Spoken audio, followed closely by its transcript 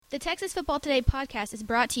The Texas Football Today podcast is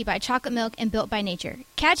brought to you by Chocolate Milk and Built by Nature.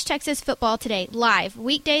 Catch Texas Football Today live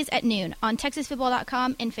weekdays at noon on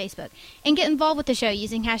TexasFootball.com and Facebook. And get involved with the show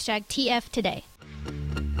using hashtag TFToday.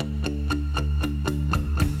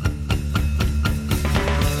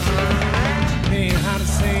 Hey, how to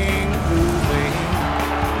sing the blues, baby.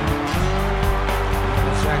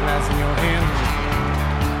 Shot glass in your hand.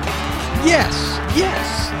 Yes,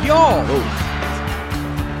 y'all.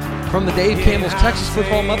 From the Dave Campbell's Texas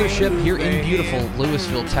Football Mothership here in beautiful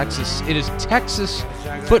Lewisville, Texas, it is Texas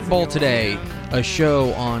Football Today, a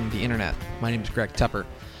show on the internet. My name is Greg Tepper.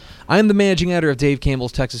 I am the managing editor of Dave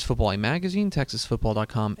Campbell's Texas Football magazine,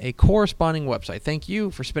 TexasFootball.com, a corresponding website. Thank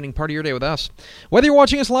you for spending part of your day with us. Whether you're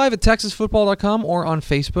watching us live at TexasFootball.com or on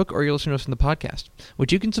Facebook, or you're listening to us on the podcast,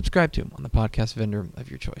 which you can subscribe to on the podcast vendor of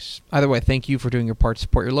your choice. Either way, thank you for doing your part to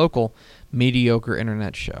support your local mediocre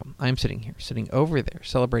internet show. I am sitting over there,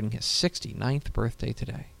 celebrating his 69th birthday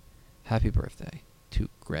today. Happy birthday to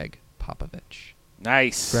Greg Popovich.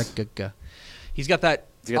 Nice. Greg. He's got that.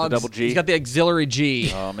 He's got the double G. He's got the auxiliary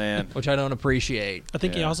G. Oh, man. Which I don't appreciate. I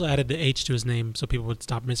think he also added the H to his name so people would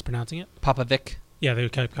stop mispronouncing it. Popovic. Yeah, they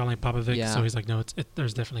would keep calling it Popovic, Yeah. so he's like, no,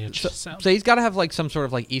 there's definitely a sound. So he's got to have like some sort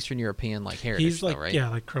of like Eastern European like heritage, He's like, though, right? yeah,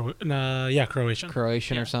 like Croatian.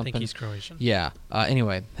 Croatian Yeah, or something. I think he's Croatian. Yeah.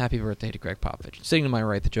 Anyway, happy birthday to Greg Popovich. Sitting to my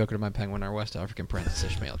right, the Joker to my Penguin, our West African Prince,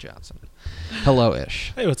 Ishmael Johnson. Hello,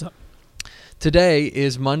 Ish. Hey, what's up? Today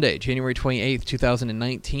is Monday, January 28th,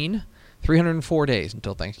 2019. 304 days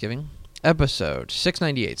until Thanksgiving. Episode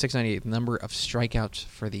 698. 698, the number of strikeouts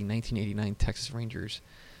for the 1989 Texas Rangers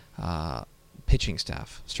pitching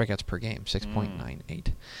staff. Strikeouts per game,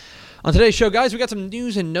 6.98. On today's show, guys, we got some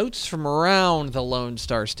news and notes from around the Lone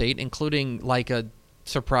Star State, including like a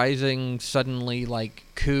surprising, suddenly like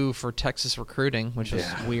coup for Texas recruiting, which was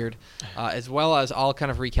weird, as well as I'll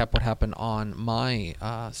kind of recap what happened on my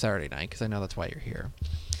Saturday night, because I know that's why you're here.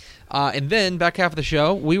 And then, back half of the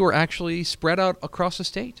show, we were actually spread out across the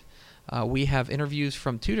state. We have interviews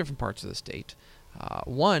from two different parts of the state.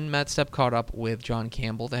 One, Matt Stepp caught up with John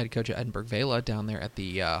Campbell, the head coach of Edinburgh Vela, down there at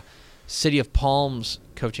the City of Palms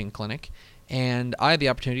coaching clinic. And I had the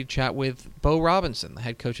opportunity to chat with Bo Robinson, the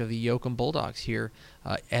head coach of the Yoakum Bulldogs, here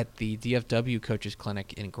at the DFW Coaches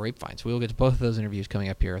Clinic in Grapevine. So we will get to both of those interviews coming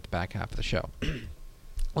up here at the back half of the show.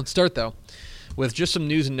 Let's start, though, with just some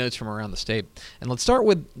news and notes from around the state. And let's start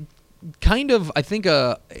with kind of, I think,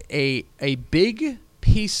 a big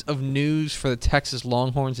piece of news for the Texas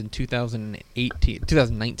Longhorns in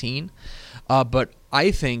 2019, but I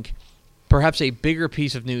think perhaps a bigger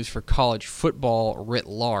piece of news for college football writ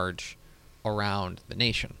large around the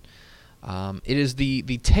nation. It is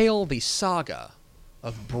the saga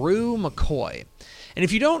of Bru McCoy. And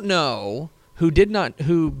if you don't know who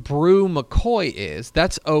Bru McCoy is,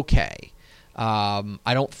 that's okay.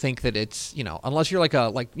 I don't think that it's, unless you're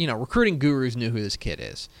recruiting gurus knew who this kid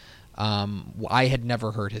is. I had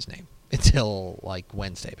never heard his name until like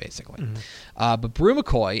Wednesday, basically. Mm-hmm. But Bru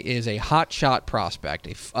McCoy is a hotshot prospect,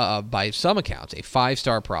 by some accounts, a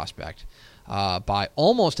 5-star prospect, by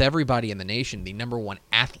almost everybody in the nation, the number one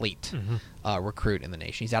athlete recruit in the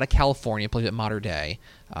nation. He's out of California, plays at Mater Dei,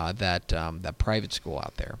 that private school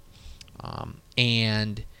out there,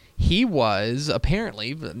 and he was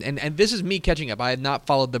apparently, and this is me catching up. I had not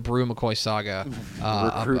followed the Bru McCoy saga.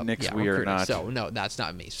 We are not. So, no, that's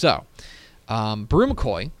not me. So, Bru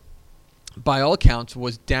McCoy, by all accounts,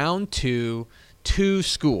 was down to 2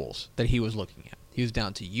 schools that he was looking at. He was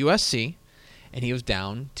down to USC, and he was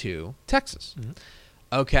down to Texas. Mm-hmm.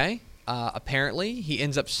 Okay. Apparently, he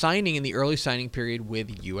ends up signing in the early signing period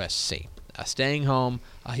with USC. Staying home,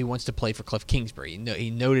 he wants to play for Cliff Kingsbury. He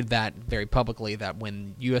noted that very publicly, that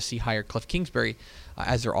when USC hired Cliff Kingsbury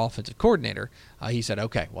as their offensive coordinator, he said,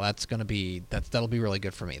 "Okay, well that'll be really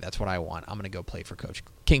good for me. That's what I want. I'm going to go play for Coach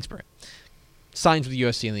Kingsbury." Signs with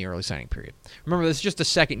USC in the early signing period. Remember, this is just the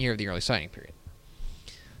second year of the early signing period.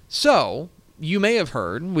 So you may have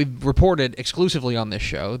heard, we've reported exclusively on this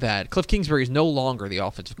show, that Cliff Kingsbury is no longer the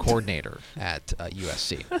offensive coordinator at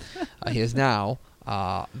USC. He is now.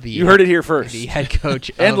 You heard it here first. The head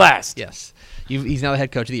coach and last. Yes. He's now the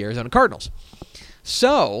head coach of the Arizona Cardinals.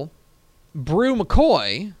 So, Bru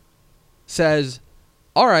McCoy says,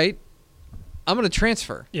 all right, I'm going to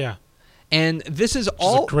transfer. Yeah. And this is Which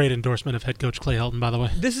is a great endorsement of head coach Clay Helton, by the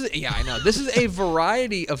way. I know. This is a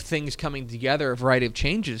variety of things coming together, a variety of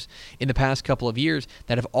changes in the past couple of years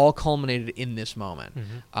that have all culminated in this moment.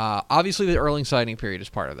 Mm-hmm. Obviously, the early signing period is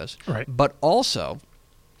part of this. Right. But also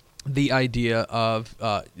the idea of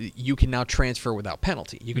you can now transfer without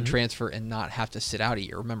penalty. You can transfer and not have to sit out a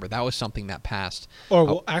year. Remember, that was something that passed. Or,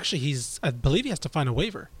 well, actually, I believe he has to find a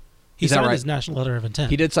waiver. He signed his national letter of intent.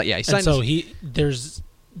 He did. Yeah, he signed. And so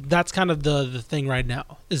that's kind of the thing right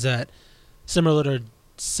now, is that similar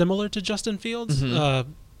to Justin Fields.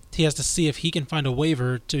 Mm-hmm. He has to see if he can find a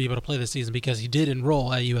waiver to be able to play this season, because he did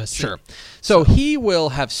enroll at USC. Sure. So he will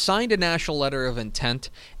have signed a national letter of intent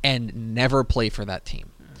and never play for that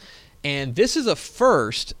team. And this is a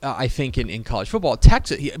first, I think, in college football.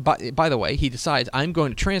 Texas, by the way, he decides, I'm going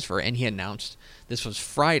to transfer, and he announced, this was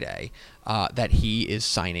Friday, that he is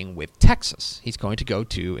signing with Texas. He's going to go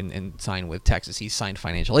to and sign with Texas. He's signed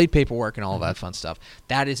financial aid paperwork and all of that fun stuff.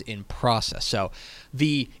 That is in process. So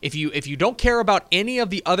if you don't care about any of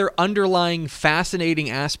the other underlying fascinating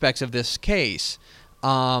aspects of this case,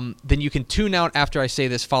 then you can tune out after I say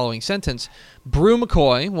this following sentence. Bru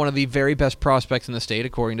McCoy, one of the very best prospects in the state,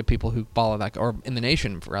 according to people who follow that, or in the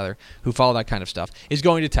nation, rather, who follow that kind of stuff, is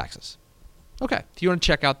going to Texas. Okay, if you want to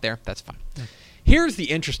check out there, that's fine. Yeah. Here's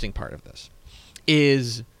the interesting part of this,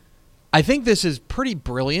 is I think this is pretty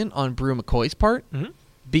brilliant on Bru McCoy's part,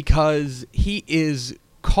 because he is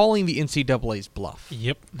calling the NCAA's bluff.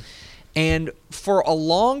 Yep. And for a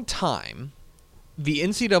long time, the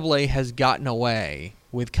NCAA has gotten away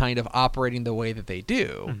with kind of operating the way that they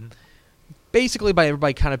do, basically by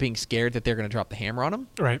everybody kind of being scared that they're going to drop the hammer on them.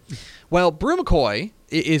 Right. Well, Bru McCoy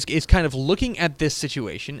is kind of looking at this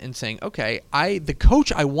situation and saying, okay, the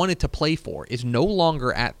coach I wanted to play for is no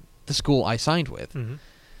longer at the school I signed with.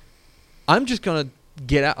 I'm just going to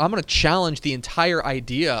get out. I'm going to challenge the entire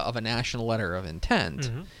idea of a national letter of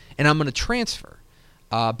intent, and I'm going to transfer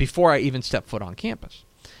before I even step foot on campus.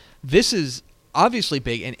 This is obviously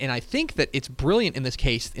big, and I think that it's brilliant in this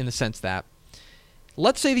case in the sense that,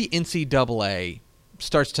 let's say the NCAA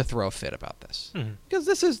starts to throw a fit about this, because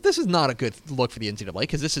this is not a good look for the NCAA,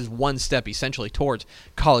 because this is one step essentially towards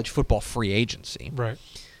college football free agency. Right.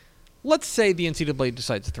 Let's say the NCAA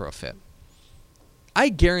decides to throw a fit. I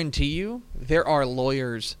guarantee you there are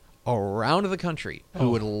lawyers around the country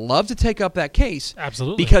who would love to take up that case.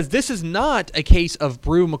 Absolutely. Because this is not a case of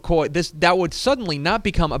Bru McCoy. That would suddenly not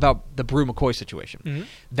become about the Bru McCoy situation.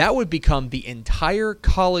 That would become the entire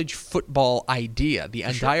college football idea, the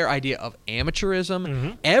entire idea of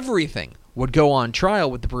amateurism. Everything would go on trial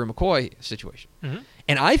with the Bru McCoy situation.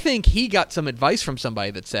 And I think he got some advice from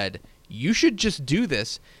somebody that said, you should just do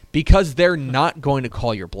this because they're not going to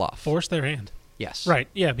call your bluff. Force their hand. Yes. Right.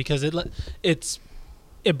 Yeah, because it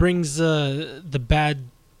brings the bad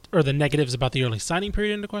or the negatives about the early signing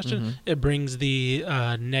period into question. It brings the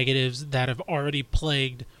negatives that have already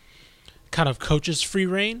plagued kind of coaches' free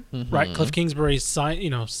reign. Right. Cliff Kingsbury signs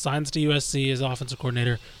to USC as offensive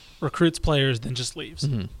coordinator, recruits players, then just leaves.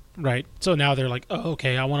 Right. So now they're like, oh,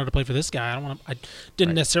 okay, I wanted to play for this guy. I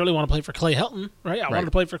didn't necessarily want to play for Clay Helton. Right. I wanted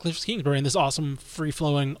to play for Cliff Kingsbury in this awesome free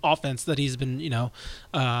flowing offense that he's been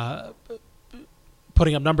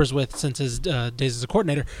putting up numbers with since his days as a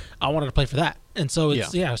coordinator. I wanted to play for that, and so it's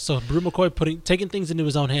so Bru McCoy taking things into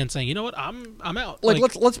his own hands, saying, you know what, I'm out.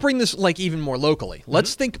 Let's bring this even more locally.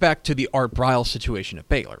 Let's think back to the Art Briles situation at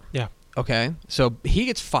Baylor. Yeah. Okay. So he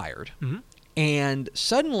gets fired, and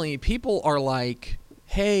suddenly people are like,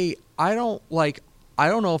 hey, I don't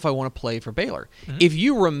know if I want to play for Baylor. If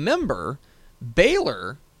you remember,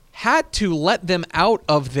 Baylor had to let them out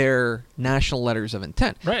of their national letters of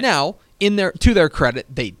intent. Right. Now, to their credit,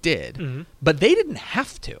 they did, but they didn't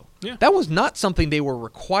have to. Yeah. That was not something they were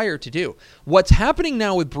required to do. What's happening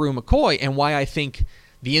now with Bru McCoy, and why I think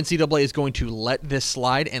the NCAA is going to let this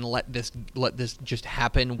slide and let this just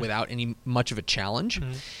happen without any much of a challenge,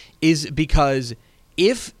 is because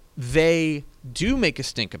if they do make a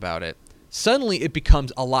stink about it, suddenly it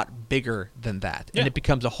becomes a lot bigger than that. And it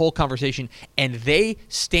becomes a whole conversation, and they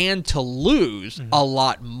stand to lose a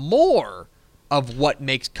lot more of what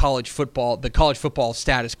makes the college football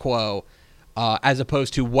status quo, as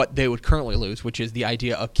opposed to what they would currently lose, which is the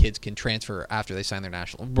idea of kids can transfer right after they sign their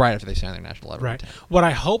national letter. Right. What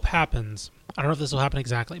I hope happens, I don't know if this will happen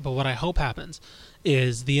exactly, but what I hope happens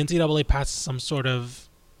is the NCAA passes some sort of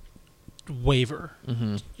waiver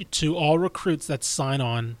to all recruits that sign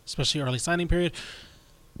on, especially early signing period.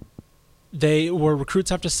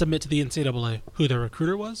 Recruits have to submit to the NCAA who their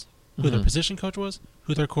recruiter was, who their position coach was,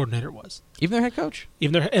 who their coordinator was, even their head coach,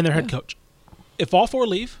 their head coach. If all four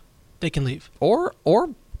leave, they can leave, or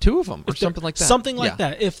two of them, or something like that. Something like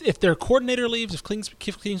that. If their coordinator leaves, if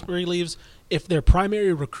Kingsbury leaves, if their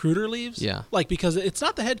primary recruiter leaves, because it's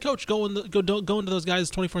not the head coach going to those guys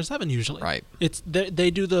 24/7 usually. Right. It's they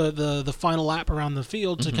do the final lap around the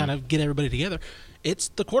field to kind of get everybody together. It's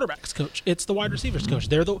the quarterback's coach. It's the wide receivers coach.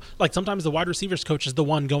 They're sometimes the wide receivers coach is the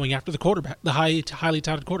one going after the quarterback, the highly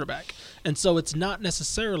touted quarterback, and so it's not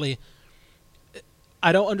necessarily.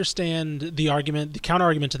 I don't understand the argument. The counter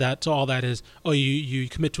argument to all that is, you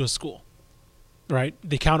commit to a school, right?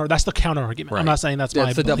 That's the counter argument. Right. I'm not saying that's my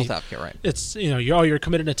It's the belief. devil's advocate, right? It's you're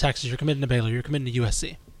committed to Texas, you're committed to Baylor, you're committed to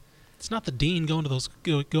USC. It's not the dean going to those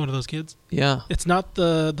kids. Yeah. It's not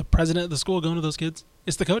the president of the school going to those kids.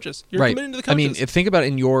 It's the coaches. You're committing to the coaches. I mean, think about it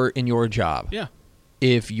in your job. Yeah.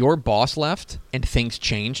 If your boss left and things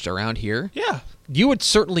changed around here, Yeah. you would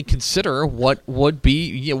certainly consider what would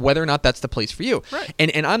be whether or not that's the place for you. Right.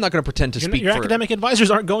 And I'm not going to pretend to speak your for academic advisors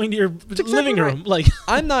aren't going to your living room. Like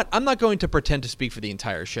I'm not going to pretend to speak for the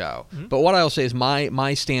entire show. Mm-hmm. But what I'll say is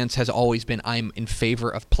my stance has always been I'm in favor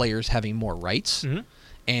of players having more rights. Mm-hmm.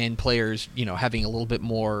 And players, having a little bit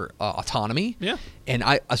more autonomy. Yeah. And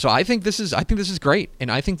I think this is great.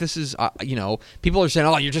 And I think this is, people are saying,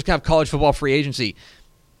 oh, you're just gonna have college football free agency.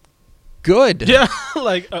 Good. Yeah.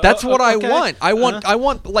 That's what okay. I want. I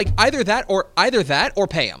want like either that or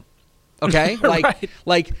pay them. Okay.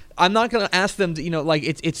 Like I'm not gonna ask them to,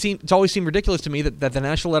 it's always seemed ridiculous to me that the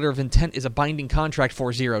national letter of intent is a binding contract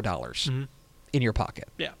for $0 mm-hmm. in your pocket.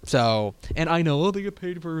 Yeah. So, and I know, they get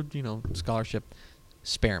paid for, scholarship.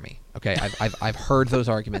 Spare me, okay? I've heard those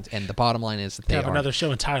arguments, and the bottom line is that they have another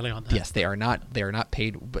show entirely on that. Yes, they are not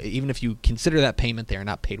paid. But even if you consider that payment, they are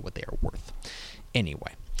not paid what they are worth.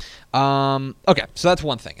 Anyway, okay, so that's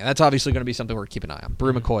one thing, and that's obviously going to be something we're keeping an eye on.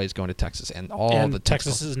 Brew McCoy is going to Texas, and the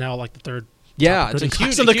Texas is now like the third. Yeah, it's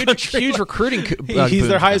a huge recruiting. He's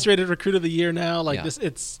their highest rated recruit of the year now. This,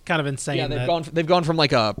 it's kind of insane. Yeah, they've gone from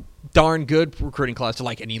like a darn good recruiting class to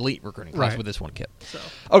like an elite recruiting class with this one kid. So.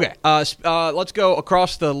 Okay, let's go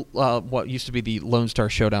across the what used to be the Lone Star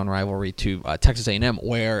Showdown rivalry to Texas A&M,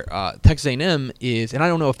 where Texas A&M is, and I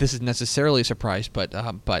don't know if this is necessarily a surprise, but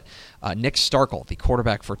Nick Starkel, the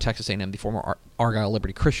quarterback for Texas A&M, the former Argyle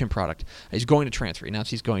Liberty Christian product, is going to transfer. He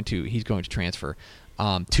announced he's going to transfer.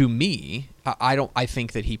 To me, I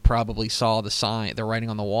think that he probably saw the writing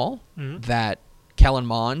on the wall mm-hmm. that Kellen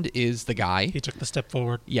Mond is the guy. He took the step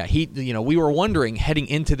forward. Yeah, we were wondering heading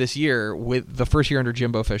into this year with the first year under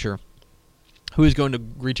Jimbo Fisher, who is going to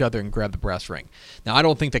reach out there and grab the brass ring. Now, I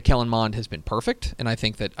don't think that Kellen Mond has been perfect, and I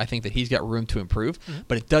think that he's got room to improve. Mm-hmm.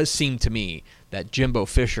 But it does seem to me that Jimbo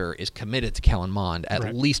Fisher is committed to Kellen Mond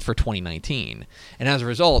at least for 2019, and as a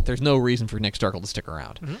result, there's no reason for Nick Starkel to stick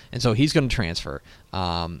around, mm-hmm. and so he's going to transfer.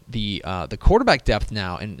 The quarterback depth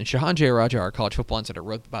now, and Shahan Jayaraja, our college football insider,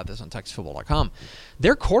 wrote about this on TexasFootball.com.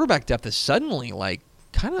 Their quarterback depth is suddenly like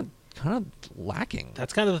kind of lacking.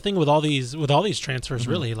 That's kind of the thing with all these transfers,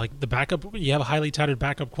 mm-hmm. really. Like the backup, you have a highly touted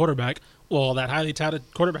backup quarterback. Well, that highly touted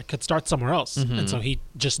quarterback could start somewhere else, mm-hmm. and so he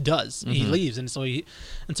just does. Mm-hmm. He leaves, and so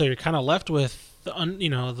you're kind of left with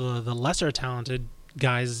the lesser talented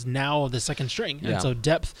guys now of the second string, and so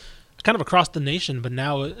depth, kind of across the nation, but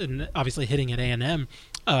now obviously hitting at A&M,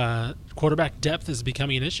 quarterback depth is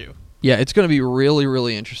becoming an issue. Yeah, it's going to be really,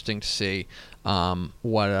 really interesting to see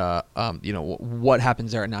what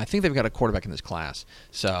happens there. Now, I think they've got a quarterback in this class,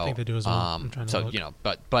 so I think they do as well. I'm trying to look.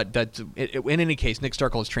 But that's in any case, Nick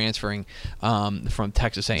Starkel is transferring from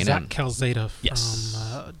Texas A&M. Zach Calzada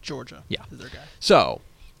from Georgia. Yeah, is their guy. So,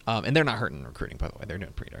 and they're not hurting recruiting, by the way. They're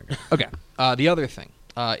doing pretty darn good. Okay, the other thing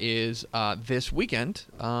is this weekend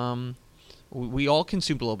we all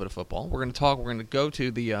consumed a little bit of football. We're going to go to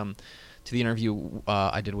the interview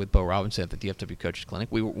I did with Bo Robinson at the DFW Coaches Clinic.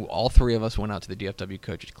 All three of us went out to the DFW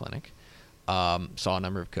Coaches Clinic, saw a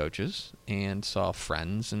number of coaches, and saw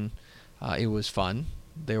friends, and it was fun.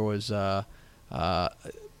 There was the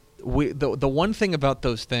one thing about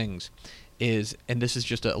those things is, and this is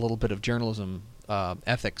just a little bit of journalism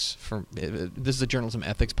ethics. This is a journalism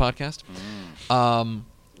ethics podcast.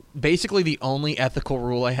 Basically, the only ethical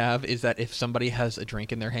rule I have is that if somebody has a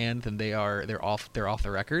drink in their hand, then they're off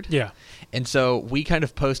the record. Yeah. And so we kind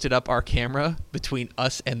of posted up our camera between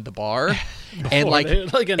us and the bar, and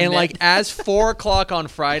as 4:00 on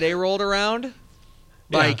Friday rolled around,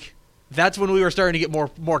 that's when we were starting to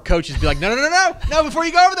get more coaches be like, no, before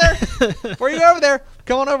you go over there,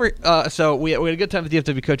 come on over. So we had a good time at the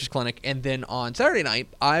DFW Coaches Clinic, and then on Saturday night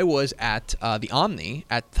I was at the Omni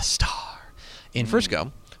at the Star in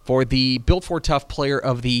Frisco for the Built for Tough Player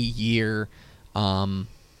of the Year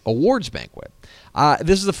awards banquet.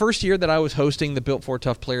 This is the first year that I was hosting the Built for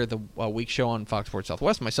Tough Player of the Week show on Fox Sports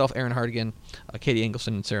Southwest. Myself, Aaron Hardigan, Katie Engelson,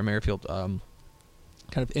 and Sarah Merrifield kind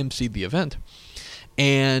of emceed the event.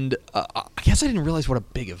 And I guess I didn't realize what a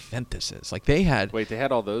big event this is. Like they had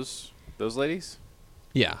all those ladies?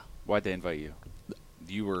 Yeah. Why'd they invite you?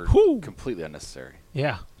 You were completely unnecessary.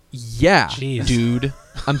 Yeah. Yeah, Jeez. Dude.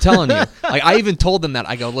 I'm telling you. Like I even told them that.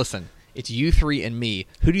 I go, listen, It's you three and me.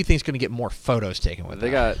 Who do you think is going to get more photos taken with They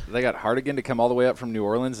that? got Hardigan to come all the way up from New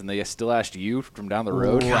Orleans, and they still asked you from down the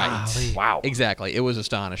road. Right. Golly. Wow. Exactly. It was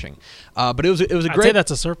astonishing. But it was a I'd say great.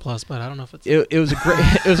 that's a surplus, but I don't know if it's. It was a great.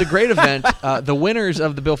 It was a great event. The winners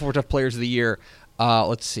of the Bill Ford Tough Players of the Year.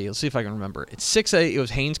 Let's see if I can remember. It's 6A. It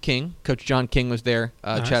was Haynes King. Coach John King was there.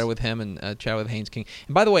 Nice. Chatted with him and chatted with Haynes King.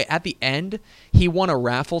 And by the way, at the end, he won a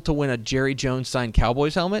raffle to win a Jerry Jones signed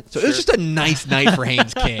Cowboys helmet. So it was just a nice night for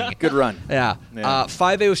Haynes King. Good run. Yeah. Yeah.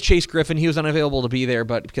 5A was Chase Griffin. He was unavailable to be there,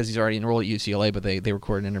 but because he's already enrolled at UCLA, but they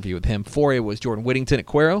recorded an interview with him. 4A was Jordan Whittington at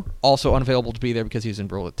Cuero, also unavailable to be there because he was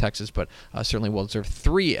enrolled at Texas, but certainly well deserved.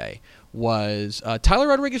 3A was Tyler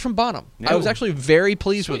Rodriguez from Bonham. I was actually very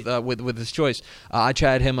pleased with his choice. I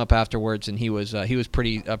chatted him up afterwards, and he was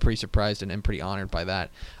pretty surprised and pretty honored by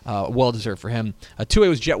that. Well deserved for him. 2A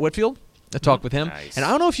was Jet Whitfield. I talked with him, Nice. and I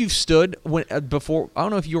don't know if you stood before. I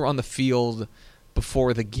don't know if you were on the field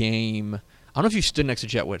before the game. I don't know if you stood next to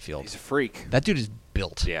Jet Whitfield. He's a freak. That dude is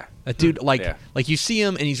built. Yeah. That dude, like you see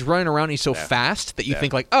him and he's running around and he's so fast that you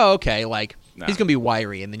think like, oh, okay, like he's gonna be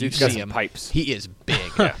wiry, and then Dude's you got see some him. pipes. He is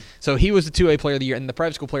big. So he was the 2A Player of the Year, and the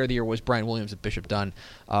Private School Player of the Year was Brian Williams at Bishop Dunn.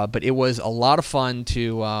 But it was a lot of fun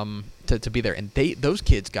to be there, and those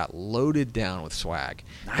kids got loaded down with swag.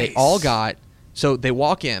 Nice. They all got. So they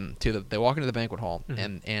walk into the banquet hall,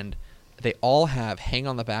 and they all have hang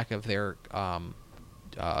on the back of their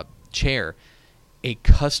chair a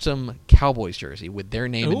custom Cowboys jersey with their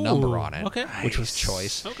name and number on it, okay. which was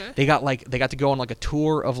choice. Okay. They got to go on like a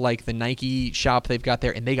tour of like the Nike shop they've got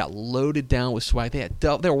there, and they got loaded down with swag. They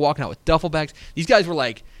were walking out with duffel bags. These guys were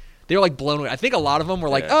like. They were like blown away. I think a lot of them were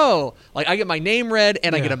like, "Oh, like I get my name read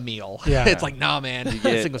and I get a meal." Yeah. It's like, nah, man.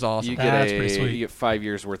 This thing was awesome. You That's get pretty sweet. You get 5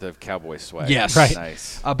 years worth of Cowboy swag. Yes. Right.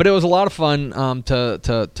 Nice. But it was a lot of fun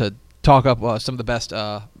to talk up some of the best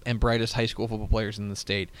and brightest high school football players in the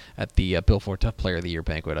state at the Bill Ford Tough Player of the Year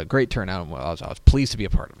banquet. A great turnout, and I was pleased to be a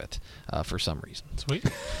part of it for some reason. Sweet.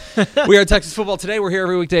 We are at Texas Football Today. We're here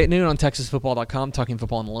every weekday at noon on TexasFootball.com, talking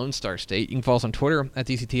football in the Lone Star State. You can follow us on Twitter at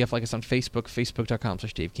DCTF, like us on Facebook,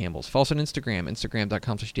 Facebook.com/Dave Campbell's. Follow us on Instagram,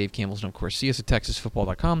 Instagram.com/Dave Campbell's, and of course, see us at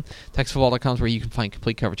TexasFootball.com. TexasFootball.com is where you can find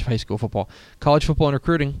complete coverage of high school football, college football, and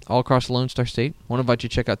recruiting all across the Lone Star State. I want to invite you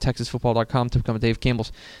to check out TexasFootball.com to become a Dave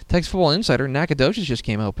Campbell's Texas Football Insider. Nacogdoches just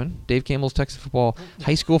came open. Dave Campbell's Texas Football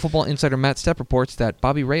High School Football Insider Matt Stepp reports that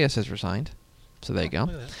Bobby Reyes has resigned. So there you go.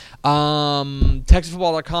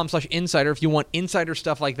 TexasFootball.com/insider. If you want insider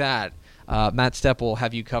stuff like that, Matt Stepp will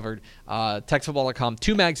have you covered. TexasFootball.com,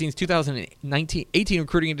 two magazines, 2018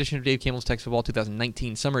 Recruiting Edition of Dave Campbell's Texas Football,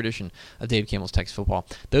 2019 Summer Edition of Dave Campbell's Texas Football.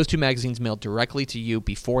 Those two magazines mailed directly to you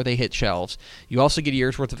before they hit shelves. You also get a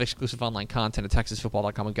year's worth of exclusive online content at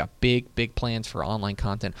TexasFootball.com. We've got big plans for online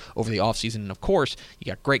content over the offseason. And, of course,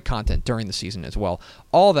 you got great content during the season as well.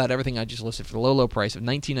 All that, everything I just listed for the low price of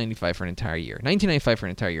 $19.95 for an entire year. $19.95 for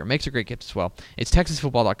an entire year. Makes a great gift as well. It's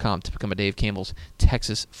TexasFootball.com to become a Dave Campbell's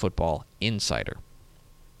Texas Football Insider.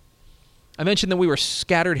 I mentioned that we were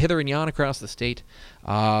scattered hither and yon across the state.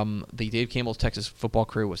 The Dave Campbell's Texas football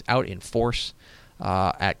crew was out in force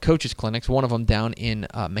at coaches' clinics, one of them down in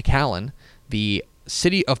McAllen, the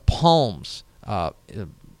City of Palms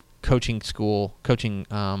coaching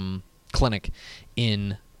clinic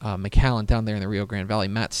in McAllen down there in the Rio Grande Valley.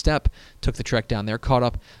 Matt Stepp took the trek down there, caught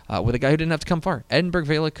up with a guy who didn't have to come far, Edinburgh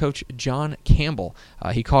Vela coach John Campbell.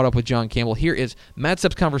 He caught up with John Campbell. Here is Matt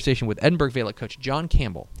Stepp's conversation with Edinburgh Vela coach John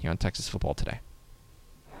Campbell here on Texas Football Today.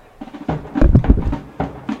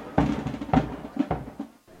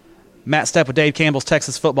 Matt Stepp with Dave Campbell's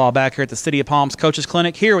Texas Football back here at the City of Palms Coaches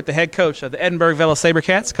Clinic, here with the head coach of the Edinburgh Vela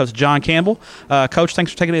SaberCats, Coach John Campbell. Coach,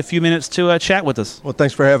 thanks for taking a few minutes to chat with us. Well,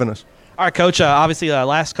 thanks for having us. All right, Coach. Obviously,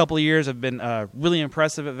 last couple of years have been really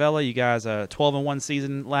impressive at Vela. You guys, 12-1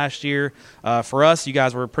 season last year. For us, you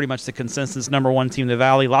guys were pretty much the consensus #1 team in the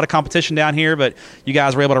Valley. A lot of competition down here, but you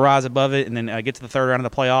guys were able to rise above it and then get to the third round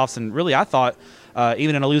of the playoffs. And really, I thought,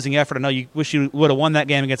 even in a losing effort, I know you wish you would have won that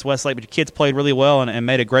game against Westlake, but your kids played really well and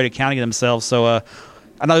made a great accounting of themselves. So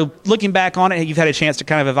I know looking back on it, you've had a chance to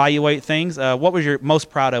kind of evaluate things. What was you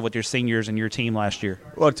most proud of with your seniors and your team last year?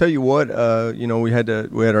 Well, I'll tell you what, we had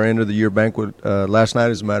our end of the year banquet last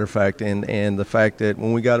night, as a matter of fact, and the fact that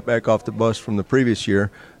when we got back off the bus from the previous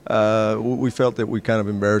year, we felt that we kind of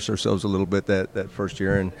embarrassed ourselves a little bit that first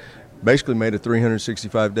year, and basically made a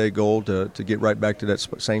 365-day goal to get right back to that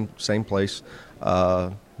same place.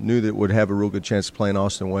 Knew that would have a real good chance of playing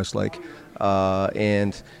Austin Westlake,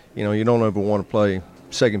 and you don't ever want to play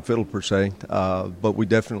second fiddle per se, but we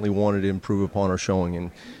definitely wanted to improve upon our showing,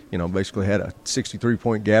 and basically had a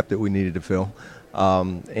 63-point gap that we needed to fill.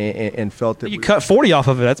 and felt that You cut 40 off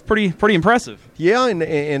of it. That's pretty impressive. Yeah,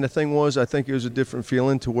 and the thing was, I think it was a different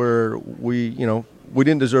feeling to where we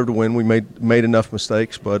didn't deserve to win. We made enough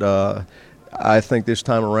mistakes, but I think this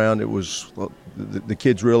time around it was the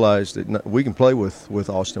kids realized that we can play with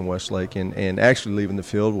Austin Westlake and actually leaving the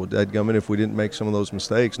field. Well, dadgummit, if we didn't make some of those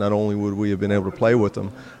mistakes, not only would we have been able to play with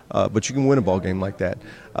them, but you can win a ball game like that.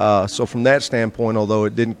 So from that standpoint, although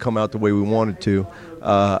it didn't come out the way we wanted to,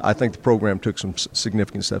 I think the program took some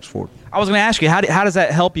significant steps forward. I was going to ask you, how does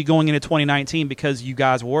that help you going into 2019, because you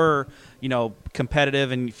guys were,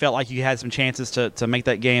 competitive and you felt like you had some chances to make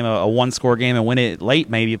that game a one-score game and win it late,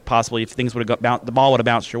 maybe possibly if things would have the ball would have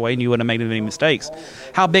bounced your way and you wouldn't have made any mistakes.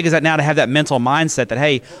 How big is that now to have that mental mindset that,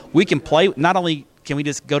 hey, we can play, not only can we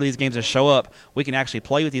just go to these games and show up, we can actually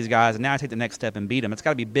play with these guys and now take the next step and beat them. It's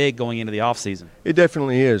got to be big going into the offseason. It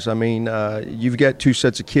definitely is. I mean, you've got two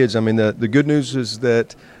sets of kids. I mean, the good news is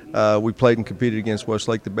that we played and competed against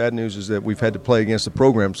Westlake. The bad news is that we've had to play against a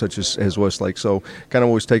program such as Westlake. So kind of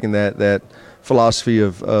always taking that philosophy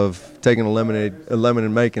of taking a lemon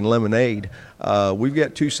and making lemonade. We've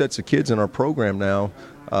got two sets of kids in our program now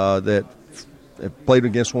that have played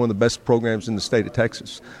against one of the best programs in the state of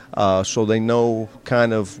Texas. So they know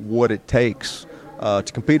kind of what it takes to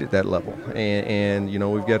compete at that level. And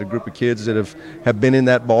we've got a group of kids that have been in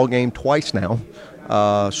that ball game twice now.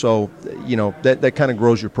 So that kind of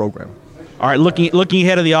grows your program. All right, looking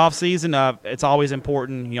ahead of the offseason, it's always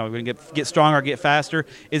important. We're going to get stronger, get faster.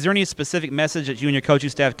 Is there any specific message that you and your coaching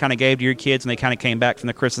staff kind of gave to your kids when they kind of came back from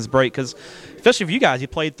the Christmas break? Because especially for you guys, you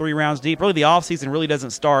played 3 rounds deep. Really, the offseason really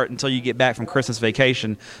doesn't start until you get back from Christmas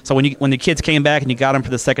vacation. So when the kids came back and you got them for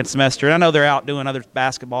the second semester, and I know they're out doing other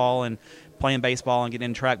basketball and playing baseball and getting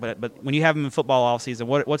in track, but when you have them in football off season,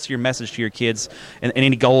 what's your message to your kids and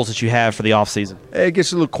any goals that you have for the off season? It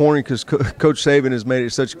gets a little corny because Coach Saban has made it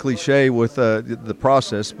such a cliche with the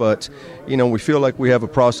process, but we feel like we have a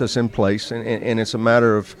process in place, and it's a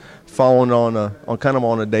matter of following on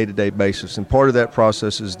a day-to-day basis. And part of that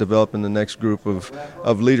process is developing the next group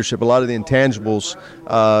of leadership. A lot of the intangibles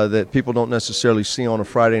that people don't necessarily see on a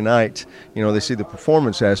Friday night, they see the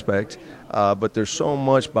performance aspect. But there's so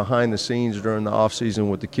much behind the scenes during the off season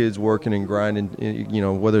with the kids working and grinding,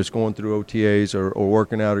 whether it's going through OTAs or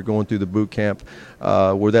working out or going through the boot camp,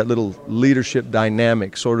 where that little leadership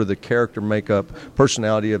dynamic, sort of the character makeup,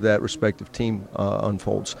 personality of that respective team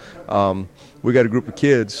unfolds. We got a group of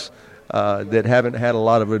kids that haven't had a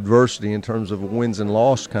lot of adversity in terms of wins and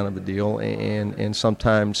loss kind of a deal, and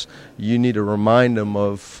sometimes you need to remind them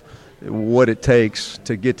of what it takes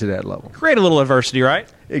to get to that level. Create a little adversity,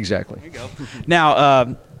 right? Exactly. There you go.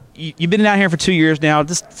 Now, you've been down here for 2 years now.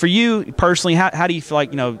 Just for you personally, how do you feel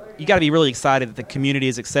like, you got to be really excited that the community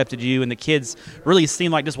has accepted you and the kids really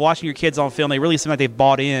seem like, just watching your kids on film, they really seem like they've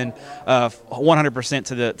bought in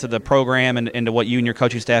 100% to the program and to what you and your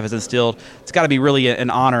coaching staff has instilled. It's got to be really an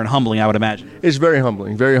honor and humbling, I would imagine. It's very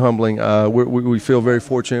humbling, very humbling. We feel very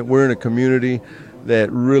fortunate. We're in a community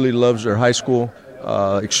that really loves their high school.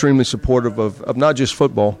 Extremely supportive of not just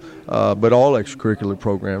football, but all extracurricular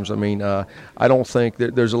programs. I mean, I don't think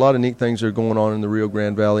that there's a lot of neat things that are going on in the Rio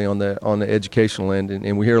Grande Valley on the educational end,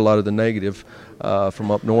 and we hear a lot of the negative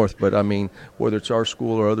from up north. But I mean, whether it's our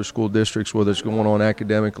school or other school districts, whether it's going on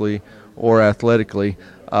academically or athletically,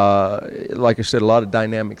 like I said, a lot of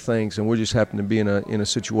dynamic things, and we just happen to be in a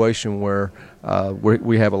situation where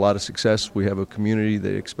we have a lot of success. We have a community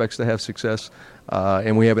that expects to have success.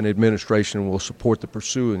 And we have an administration that will support the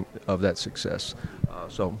pursuing of that success.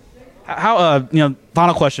 How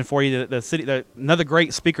final question for you: the city, another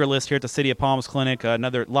great speaker list here at the City of Palms Clinic.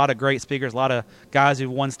 Another lot of great speakers, a lot of guys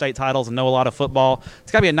who've won state titles and know a lot of football.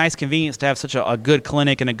 It's got to be a nice convenience to have such a good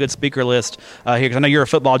clinic and a good speaker list here. Because I know you're a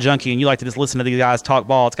football junkie and you like to just listen to these guys talk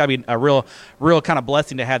ball. It's got to be a real kind of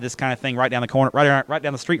blessing to have this kind of thing right down the corner, right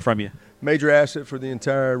down the street from you. Major asset for the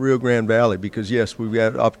entire Rio Grande Valley, because yes, we've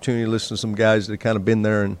got opportunity to listen to some guys that have kind of been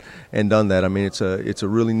there and done that. I mean, it's a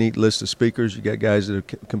really neat list of speakers. You got guys that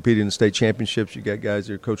are competing in the state championships. You got guys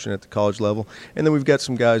that are coaching at the college level, and then we've got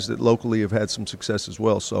some guys that locally have had some success as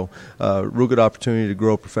well. So, real good opportunity to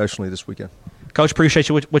grow professionally this weekend. Coach, appreciate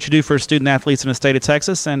you what you do for student athletes in the state of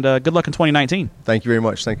Texas, and good luck in 2019. Thank you very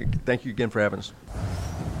much. Thank you again for having us.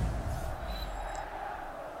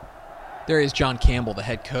 There is John Campbell, the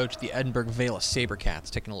head coach of the Edinburgh Vale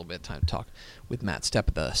SaberCats, taking a little bit of time to talk with Matt Stepp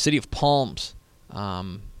at the City of Palms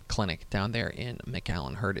clinic down there in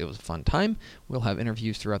McAllen. Heard it was a fun time. We'll have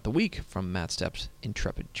interviews throughout the week from Matt Stepp's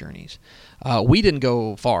Intrepid Journeys. We didn't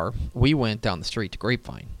go far. We went down the street to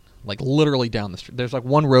Grapevine, like literally down the street. There's like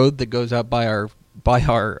one road that goes out by our by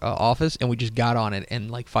our office, and we just got on it,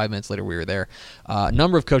 and like 5 minutes later we were there. A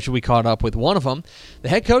number of coaches we caught up with. One of them, the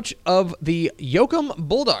head coach of the Yoakum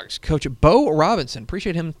Bulldogs, Coach Bo Robinson.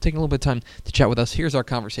 Appreciate him taking a little bit of time to chat with us. Here's our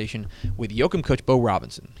conversation with Yoakum coach Bo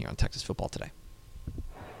Robinson here on Texas Football Today.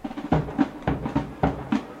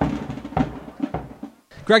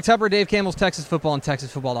 Greg Tupper, Dave Campbell's Texas Football and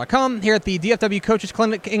TexasFootball.com. Here at the DFW Coaches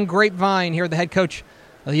Clinic in Grapevine. Here, the head coach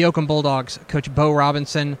of the Yoakum Bulldogs, Coach Bo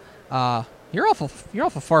Robinson. You're awful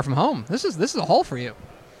far from home. This is a haul for you.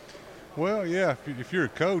 Well, yeah. If you're a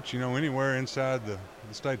coach, anywhere inside the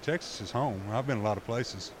state of Texas is home. I've been a lot of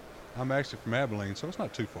places. I'm actually from Abilene, so it's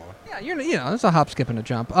not too far. Yeah, it's a hop, skip, and a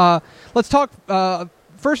jump. Let's talk.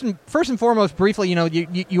 First and foremost, briefly,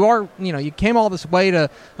 you came all this way to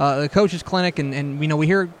the coaches clinic, and we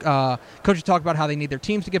hear coaches talk about how they need their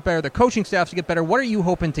teams to get better, their coaching staffs to get better. What are you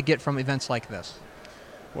hoping to get from events like this?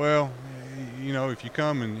 Well, if you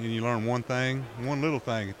come and you learn one little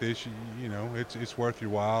thing at this, it's worth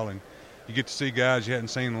your while, and you get to see guys you hadn't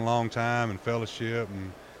seen in a long time, and fellowship,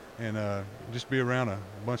 and just be around a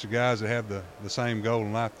bunch of guys that have the same goal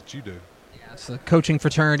in life that you do. It's a coaching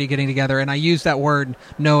fraternity getting together, and I use that word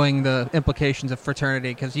knowing the implications of fraternity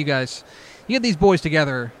because you get these boys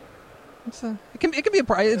together. It can be a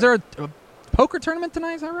prize. Is there a poker tournament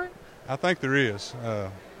tonight? Is that right? I think there is.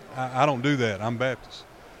 I don't do that. I'm Baptist,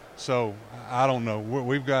 so I don't know.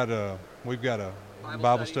 We've got a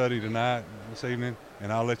Bible study tonight, this evening,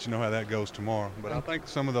 and I'll let you know how that goes tomorrow. But I think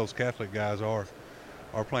some of those Catholic guys are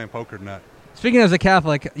playing poker tonight. Speaking as a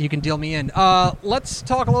Catholic, you can deal me in. Let's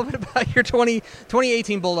talk a little bit about your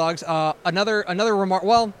 2018 Bulldogs. Another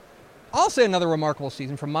remarkable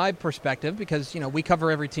season from my perspective because we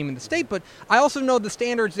cover every team in the state, but I also know the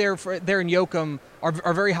standards there in Yoakum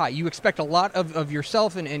are very high. You expect a lot of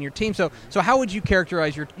yourself and your team. So how would you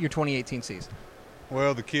characterize your 2018 season?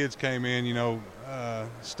 Well, the kids came in.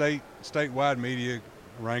 Statewide media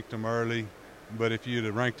ranked them early. But if you'd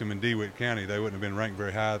have ranked them in DeWitt County, they wouldn't have been ranked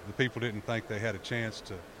very high. The people didn't think they had a chance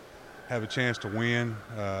to win.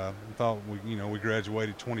 Thought we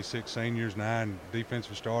graduated 26 seniors, 9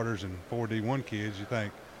 defensive starters, and 4 D1 kids. You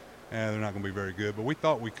think, they're not going to be very good. But we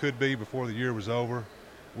thought we could be before the year was over.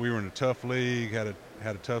 We were in a tough league, had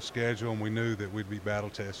a tough schedule, and we knew that we'd be battle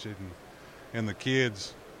tested. And the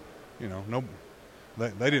kids, they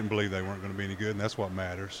didn't believe they weren't going to be any good, and that's what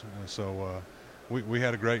matters. We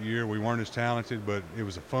had a great year. We weren't as talented, but it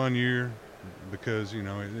was a fun year because,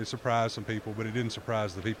 it surprised some people, but it didn't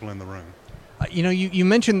surprise the people in the room. You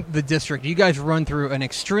mentioned the district. You guys run through an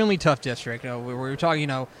extremely tough district. We were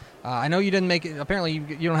talking, I know you didn't make it. Apparently,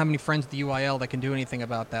 you don't have any friends at the UIL that can do anything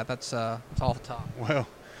about that. That's all tough. Well,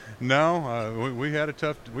 no, we've had a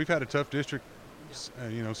tough district,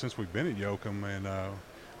 since we've been at Yoakum, and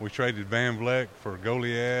we traded Van Vleck for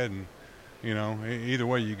Goliad, and either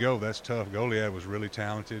way you go, that's tough. Goliad was really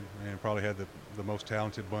talented and probably had the most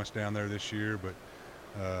talented bunch down there this year, but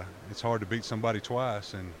it's hard to beat somebody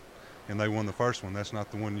twice, and they won the first one. That's not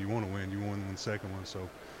the one you want to win. You won the second one. So,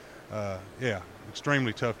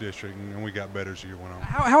 extremely tough district, and we got better as the year went on.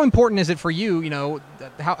 How important is it for you,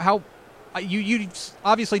 how you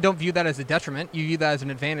obviously don't view that as a detriment. You view that as an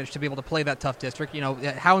advantage to be able to play that tough district.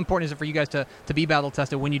 How important is it for you guys to be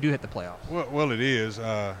battle-tested when you do hit the playoffs? Well, it is.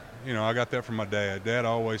 I got that from my dad. Dad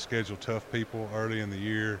always scheduled tough people early in the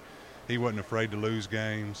year. He wasn't afraid to lose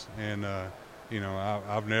games, and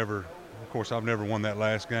I've never won that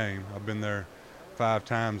last game. I've been there 5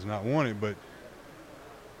 times and not won it, but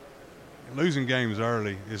losing games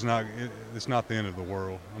early is it's not the end of the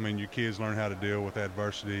world. I mean, your kids learn how to deal with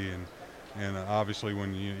adversity, and obviously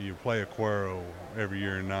when you play Aquero every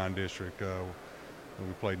year in non-district,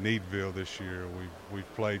 we played Needville this year.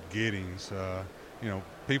 We've played Giddings.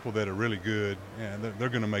 People that are really good, and they're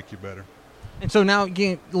going to make you better. And so now,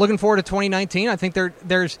 looking forward to 2019, I think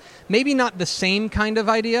there's maybe not the same kind of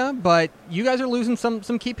idea, but you guys are losing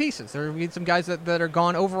some key pieces. There are some guys that are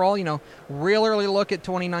gone overall. Real early look at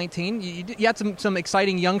 2019. You had some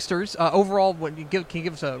exciting youngsters. Overall, can you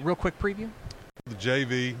give us a real quick preview? The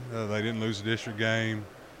JV, they didn't lose a district game,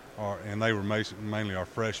 and they were mainly our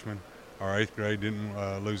freshmen. Our 8th grade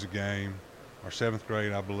didn't lose a game. Our 7th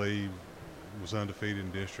grade, I believe, was undefeated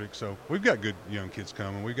in district. So we've got good young kids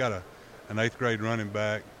coming. We've got an 8th grade running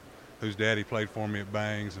back whose daddy played for me at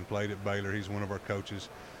Bangs and played at Baylor. He's one of our coaches.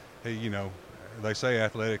 He, they say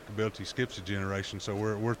athletic ability skips a generation, so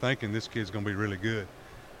we're thinking this kid's going to be really good.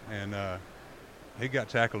 And he got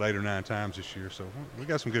tackled 8 or 9 times this year, so we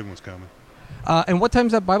got some good ones coming. And what time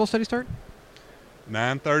does that Bible study start?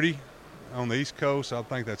 9:30 on the East Coast. I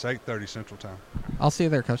think that's 8:30 Central Time. I'll see you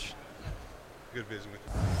there, Coach. Good visiting with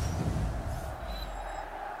you.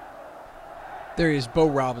 There is Bo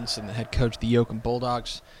Robinson, the head coach of the Yoakum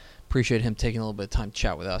Bulldogs. Appreciate him taking a little bit of time to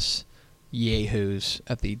chat with us, yahoos,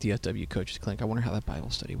 at the DFW Coaches Clinic. I wonder how that Bible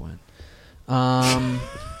study went. I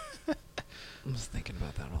was thinking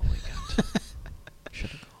about that all weekend. Should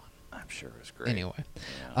have gone. I'm sure it was great. Anyway,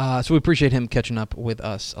 Yeah. so we appreciate him catching up with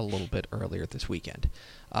us a little bit earlier this weekend.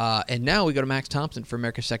 And now we go to Max Thompson for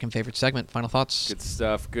America's second favorite segment. Final thoughts? Good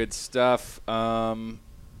stuff. Good stuff.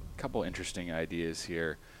 Couple interesting ideas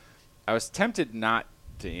here. I was tempted not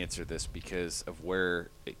to answer this because of where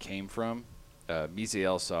it came from.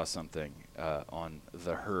 Misael saw something on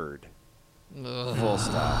The Herd. Full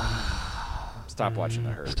stop. Stop watching The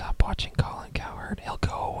Herd. Stop watching Colin Cowherd. He'll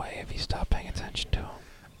go away if you stop paying attention to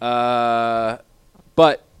him.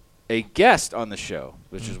 But a guest on the show,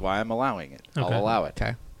 which is why I'm allowing it. Okay. I'll allow it.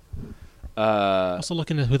 Okay. Also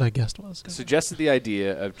looking at who that guest was. Suggested the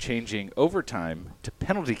idea of changing overtime to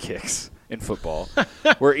penalty kicks in football,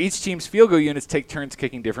 where each team's field goal units take turns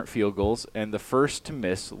kicking different field goals, and the first to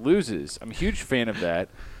miss loses. I'm a huge fan of that.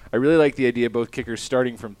 I really like the idea of both kickers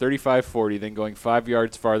starting from 35-40, then going 5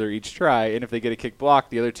 yards farther each try, and if they get a kick blocked,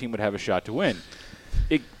 the other team would have a shot to win.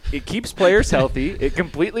 It keeps players healthy. It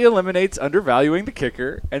completely eliminates undervaluing the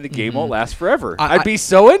kicker, and the game won't last forever. I'd be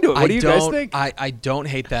so into it. What do you guys think? I don't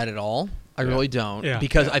hate that at all. I really don't. Yeah.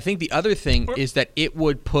 Because I think the other thing is that it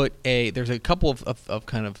would put there's a couple of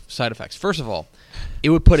kind of side effects. First of all, it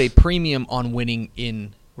would put a premium on winning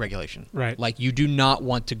in regulation. Right. Like you do not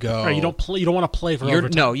want to go. Right, you don't want to play for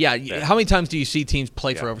overtime. No, yeah. How many times do you see teams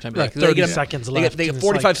play for overtime? Like They 30 get seconds they left, They and get it's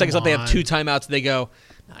 45 like, seconds come left. They have 2 on. timeouts. They go,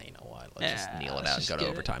 nah, you know what? Let's just kneel it out and go to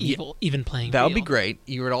overtime. Even playing. That would be field. great.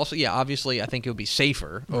 You would also, obviously, I think it would be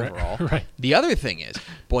safer overall. Right. The other thing is,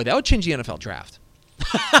 boy, that would change the NFL draft.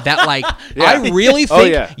 That Yeah. I really think Oh,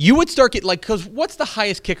 yeah. you would start because what's the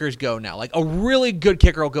highest kickers go now? Like a really good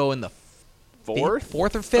kicker will go in the Fourth or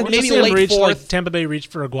fifth, Just maybe see him late reach, fourth. Like Tampa Bay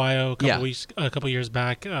reached for Aguayo Yeah. a couple years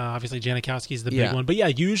back. Obviously, Janikowski's the big Yeah. one, but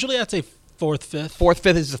usually I'd say fourth, fifth. Fourth,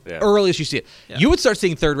 fifth is the Yeah. earliest you see it. Yeah. You would start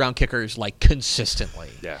seeing third round kickers like consistently.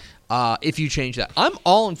 Yeah. If you change that, I'm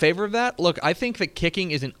all in favor of that. Look, I think that kicking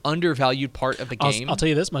is an undervalued part of the game. I'll tell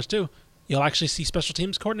you this much too. You'll actually see special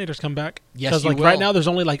teams coordinators come back. Yes, because you like will. right now, there's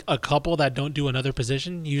only like a couple that don't do another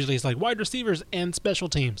position. Usually, it's like wide receivers and special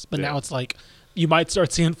teams. But Yeah. now it's like you might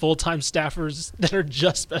start seeing full-time staffers that are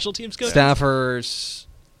just special teams coaches. Staffers,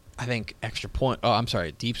 I think extra point. Oh, I'm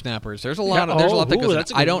sorry, deep snappers. There's a lot. Yeah, There's a lot that ooh, goes.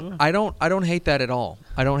 that's a I good don't. one. I don't hate that at all.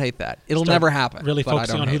 I don't hate that. It'll Start never happen. Really but I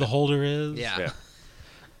focusing don't on hate who the it. holder is. Yeah.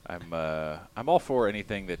 Yeah. I'm all for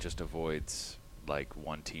anything that just avoids like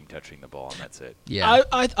one team touching the ball and that's it. Yeah.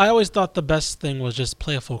 I always thought the best thing was just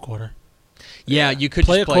play a full quarter. Yeah. You could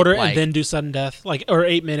Play a just quarter like, and then do sudden death, like or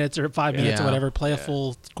 8 minutes or 5 minutes Yeah. or whatever. Play a Yeah.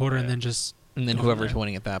 full quarter and Yeah. then just. and then go from whoever's there.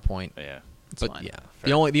 winning at that point. Yeah. It's But fine. yeah,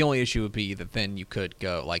 Fair. the only issue would be that then you could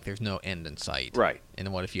go like there's no end in sight. Right. And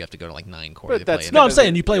then what if you have to go to like 9 quarters? But that's to play No, it? I'm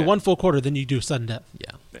saying you play Yeah. one full quarter, then you do sudden death.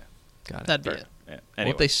 Yeah. Yeah. Got it. That'd be Fair. it. Yeah. What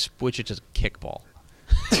Anyway. if they switch it to kickball?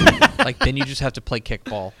 Like then you just have to play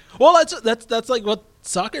kickball. Well, that's like what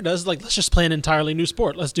soccer does. Like, let's just play an entirely new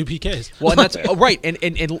sport. Let's do PKs. Well, and that's right,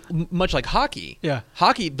 and much like hockey. Yeah.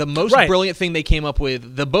 Hockey, the most Right. brilliant thing they came up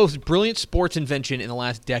with, the most brilliant sports invention in the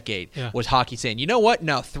last decade Yeah. was hockey saying, you know what?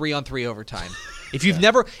 No, 3-on-3 overtime. If you've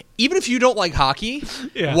never, even if you don't like hockey,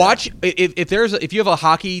 Yeah. watch if you have a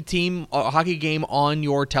hockey team, a hockey game on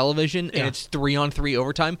your television, Yeah. and it's 3-on-3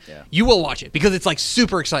 overtime, Yeah. you will watch it because it's like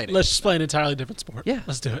super exciting. Let's just play an entirely different sport. Yeah.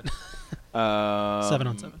 Let's do it.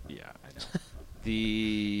 7-on-7. Yeah, I know.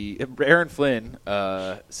 The Aaron Flynn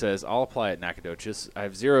says, I'll apply at Nacogdoches. I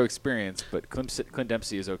have zero experience, but Clint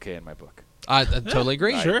Dempsey is okay in my book. I totally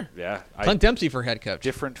agree. Sure. Yeah. Clint Dempsey for head coach.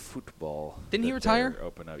 Different football. Didn't he that retire? they're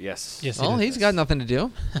Open up. Yes. Yes. Well, he's got nothing to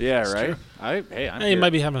do. Yeah, right? I'm He here. might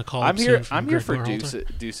be having a call. I'm up here. soon from I'm here Greg for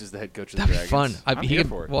Berhalter. Deuce is the head coach of That'd the be fun. Dragons. I'm He here could-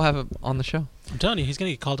 for it. We'll have it on the show. I'm telling you, he's going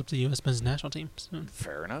to get called up to the U.S. men's national team soon.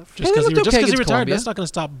 Fair enough. Just Hey, because they looked okay he against retired, Colombia. that's not going to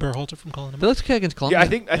stop Berhalter from calling him They up. looked okay against Colombia. Yeah,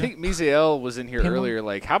 I think Misael was in here Panama? earlier.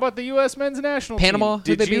 Like, how about the U.S. men's national Panama?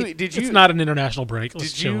 team? Who'd they Did you? beat? Did you? It's not an international break.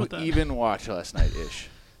 Let's Did chill you with that. even watch last night, Ish?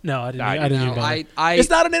 No, I didn't. I I didn't No, even bother. I It's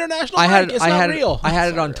not an international I break. had It's I not had real. I had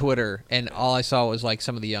it on Sorry. Twitter, and all I saw was like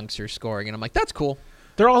some of the youngsters scoring, and I'm like, that's cool.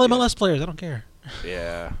 They're all MLS players. I don't care.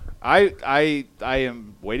 Yeah. I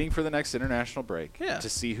am waiting for the next international break Yeah. to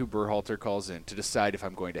see who Berhalter calls in to decide if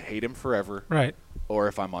I'm going to hate him forever Right. or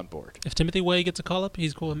if I'm on board. If Timothy Way gets a call up,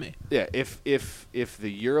 he's cool with me. Yeah, if the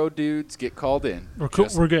Euro dudes get called in, We're cool.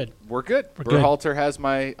 just- We're good. we're good. We're good. Berhalter has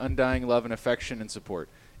my undying love and affection and support.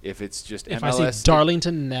 If it's just If MLS, I see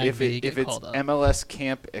Darlington if Nagbe get it's called up, MLS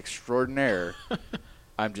camp extraordinaire,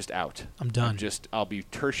 I'm just out. I'm done. I'll be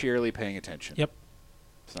tertiarily paying attention. Yep.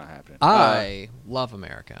 It's not happening. I love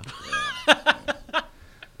America.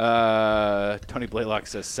 Tony Blaylock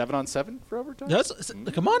says 7-on-7 for overtime.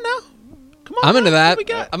 Come on now. Come on. I'm into that. What we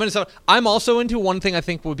got? I'm also into one thing I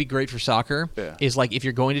think would be great for soccer Yeah. is like if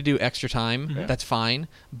you're going to do extra time, that's fine,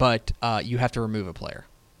 but you have to remove a player.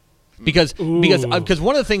 Because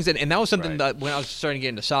one of the things, and that was something Right. that when I was starting to get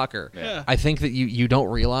into soccer, Yeah. I think that you don't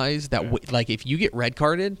realize that like if you get red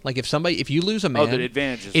carded, like if you lose a man, the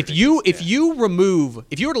advantage is if ridiculous.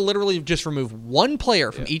 you were to literally just remove one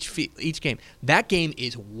player from each game, that game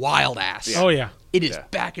is wild ass. Yeah. Oh, yeah. It is Yeah.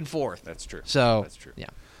 back and forth. That's true. So That's true. Yeah.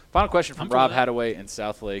 Final question from I'm for Rob that. Hadaway in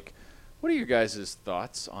Southlake. What are your guys'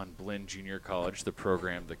 thoughts on Blinn Junior College, the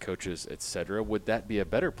program, the coaches, etc.? Would that be a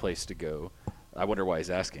better place to go? I wonder why he's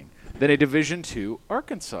asking. Than a Division II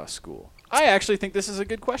Arkansas school? I actually think this is a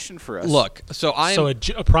good question for us. Look, so a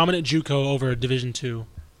prominent JUCO over a Division II.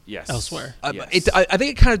 Yes. elsewhere. Yes. I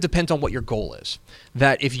think it kind of depends on what your goal is.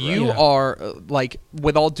 That if you Right. are, like,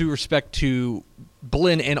 with all due respect to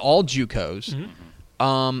Blinn and all JUCOs,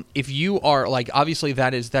 if you are, like, obviously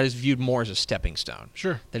that is viewed more as a stepping stone.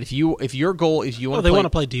 Sure. That if your goal is you want they want to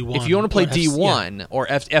play D1. if you want to play or D1 or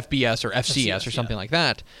FBS or FCS or FCS, something like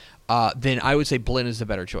that, then I would say Blinn is the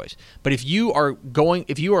better choice. But if you are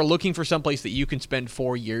looking for someplace that you can spend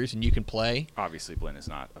 4 years and you can play, Obviously, Blinn is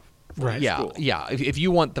not a Right. yeah, school. yeah. If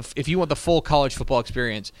you want the full college football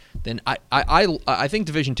experience, then I think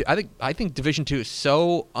Division II. I think Division II is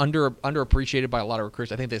so underappreciated by a lot of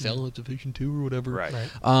recruits. I think they say, "Oh, it's Division II or whatever." Right.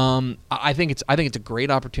 I think it's a great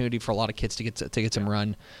opportunity for a lot of kids to get some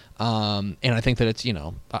run. And I think that it's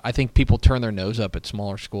I think people turn their nose up at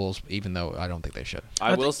smaller schools, even though I don't think they should.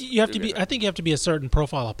 I will. think you have to be. I think you have to be a certain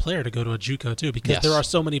profile of player to go to a JUCO too, because Yes. there are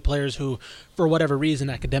so many players who, for whatever reason,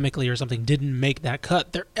 academically or something, didn't make that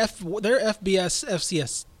cut. They're FBS,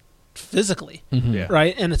 FCS physically, Yeah.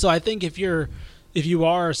 right? And so I think if you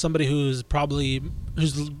are somebody whose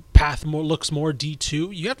path looks more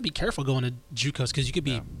D2, you have to be careful going to JUCOs because you could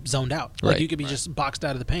be zoned out. Like Right. you could be just boxed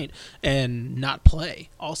out of the paint and not play.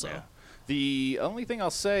 Also, Yeah. The only thing I'll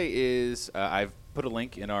say is I've put a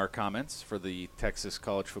link in our comments for the Texas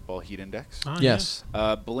College Football Heat Index. Oh, Yes.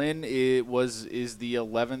 Blinn is the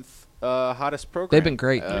 11th hottest program. They've been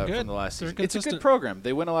great. They're good. From the last They're season. It's a good consistent. program.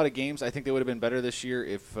 They win a lot of games. I think they would have been better this year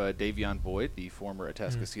if Davion Boyd, the former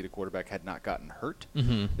Atascocita quarterback, had not gotten hurt.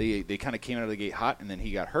 They kind of came out of the gate hot, and then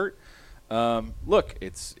he got hurt. Look,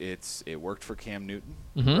 it worked for Cam Newton,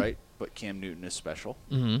 right? But Cam Newton is special,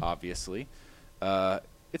 obviously.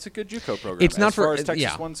 It's a good JUCO program. It's not as far for- as Texas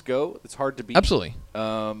yeah. ones go. It's hard to beat. Absolutely.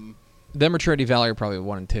 Them or Trinity Valley are probably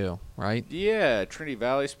 1 and 2, right? Yeah, Trinity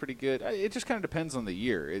Valley's pretty good. It just kind of depends on the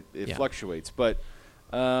year. It Yeah. fluctuates. But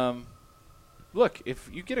look, if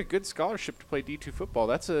you get a good scholarship to play D2 football,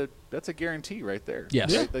 that's a guarantee right there.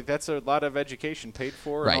 Yes. Right? Like that's a lot of education paid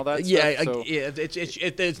for and all Right. that Yeah. stuff.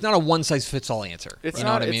 So It's not a one size fits all answer. it's you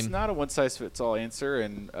know not what I mean? it's not a one size fits all answer,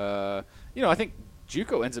 and I think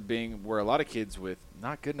JUCO ends up being where a lot of kids with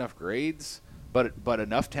not good enough grades, but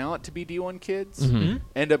enough talent to be D1 kids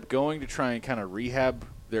end up going to try and kind of rehab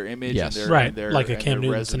their image Yes. and their Right, and their, like a and Cam their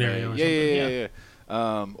Newton resume. scenario or Yeah.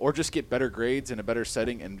 something. Or just get better grades in a better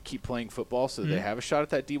setting and keep playing football so that they have a shot at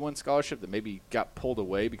that D1 scholarship that maybe got pulled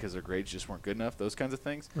away because their grades just weren't good enough, those kinds of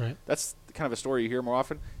things. Right. That's kind of a story you hear more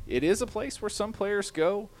often. It is a place where some players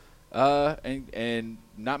go and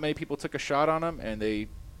not many people took a shot on them, and they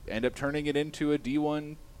end up turning it into a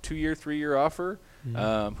D1 2-year, 3-year offer.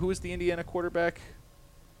 Who was the Indiana quarterback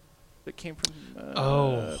that came from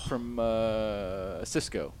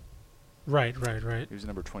Cisco? right. He was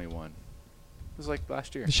number 21. It was like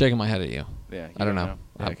last year. I'm shaking my head at you. Yeah, you I don't know.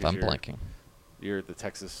 Yeah, I'm 'cause you're- blanking. You're at the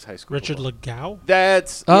Texas high school. Richard football. Legow.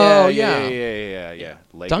 That's Oh, yeah.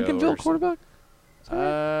 Lego Duncanville or quarterback?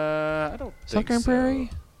 I don't South think Grand so. Prairie?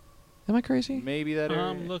 Am I crazy? Maybe that area.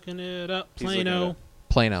 I'm looking it up. He's looking it Plano. up.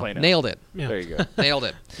 Plano. Nailed it. Yeah. There you go. Nailed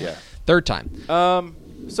it. Yeah. Third time.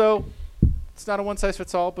 So it's not a one size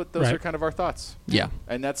fits all, but those Right. are kind of our thoughts. Yeah.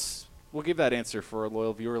 And we'll give that answer for a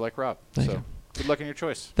loyal viewer like Rob. Thank so you. good luck in your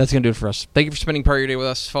choice. That's going to do it for us. Thank you for spending part of your day with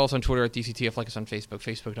us. Follow us on Twitter at DCTF. Like us on Facebook,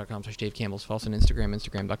 facebook.com/Dave Campbell's. Follow us on Instagram,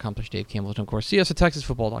 instagram.com/Dave Campbell's. And, of course, see us at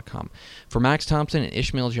TexasFootball.com. For Max Thompson and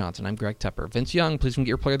Ishmael Johnson, I'm Greg Tepper. Vince Young, please come get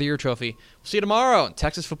your Player of the Year trophy. We'll see you tomorrow on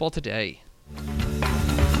Texas Football Today.